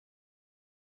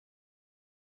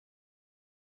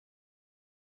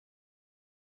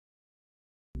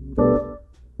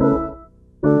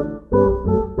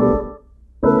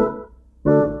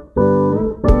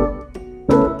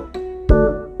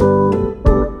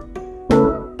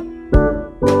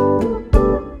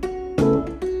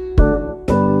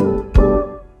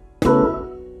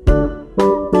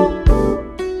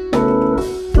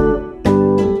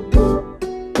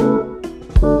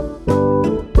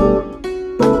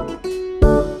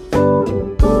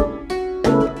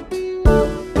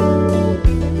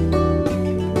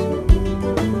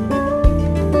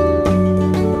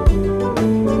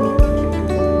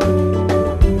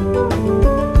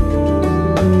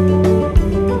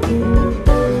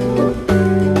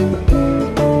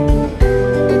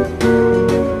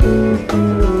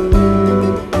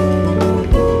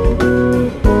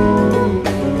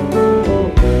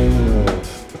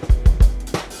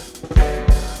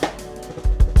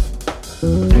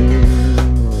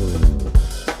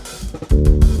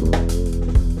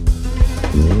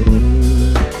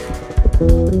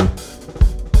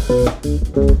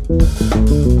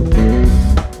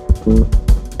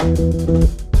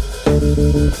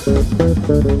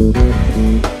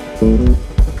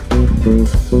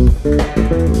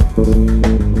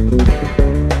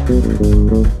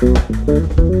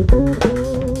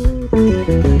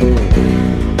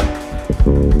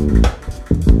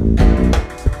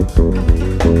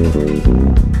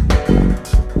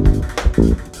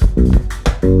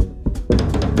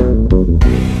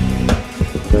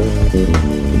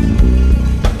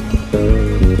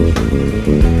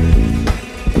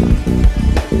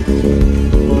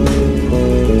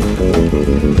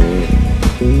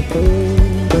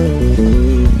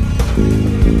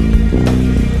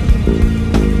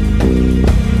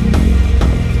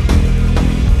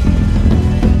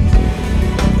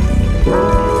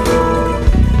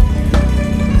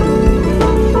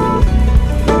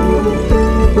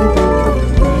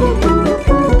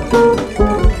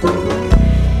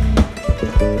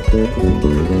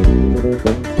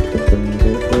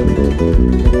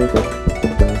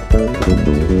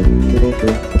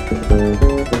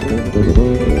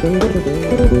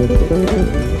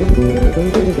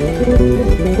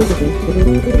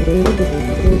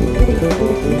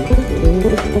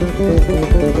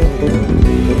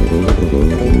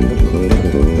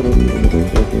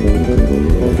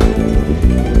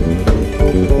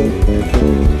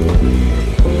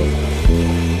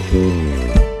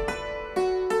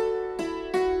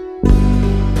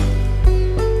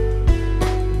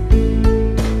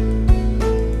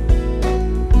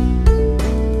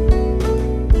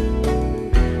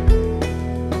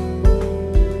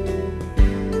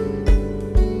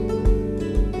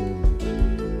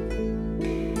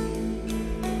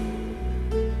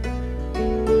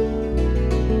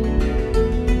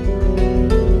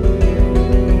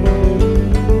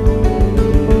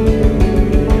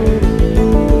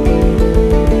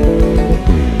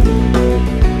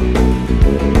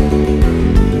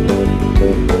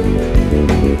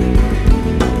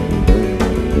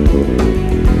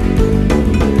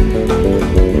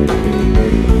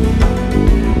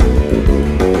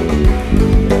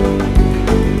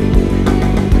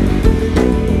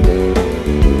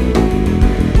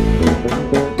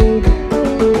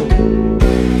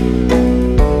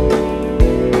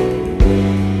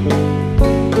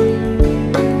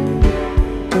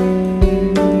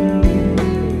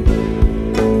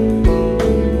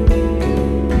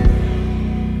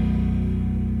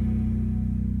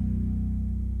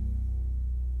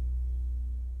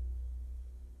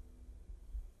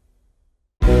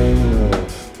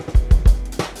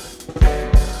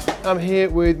I'm here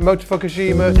with Moto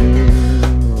Fukushima.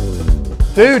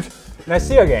 Dude! Nice to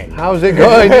see you again. How's it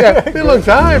going? Yeah, been a long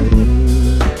time.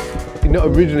 You're not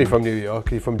originally from New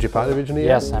York, you're from Japan originally?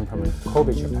 Yes, I'm from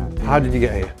Kobe, Japan. How did you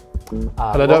get here?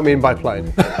 And I don't mean by plane.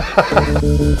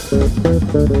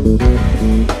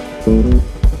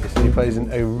 He plays in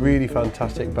a really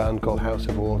fantastic band called House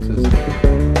of Waters.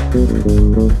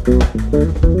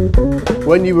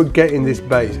 When you were getting this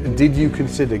bass, did you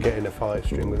consider getting a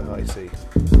 5-string with a high C?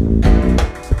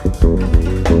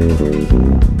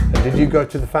 And did you go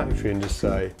to the factory and just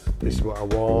say, this is what I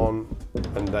want,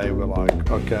 and they were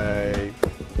like, okay,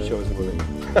 show us the money?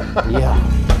 Yeah.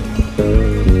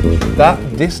 That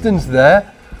distance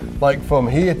there, like from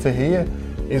here to here,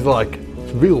 is like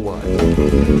real wide.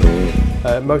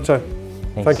 Moto,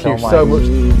 thank you so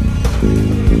much.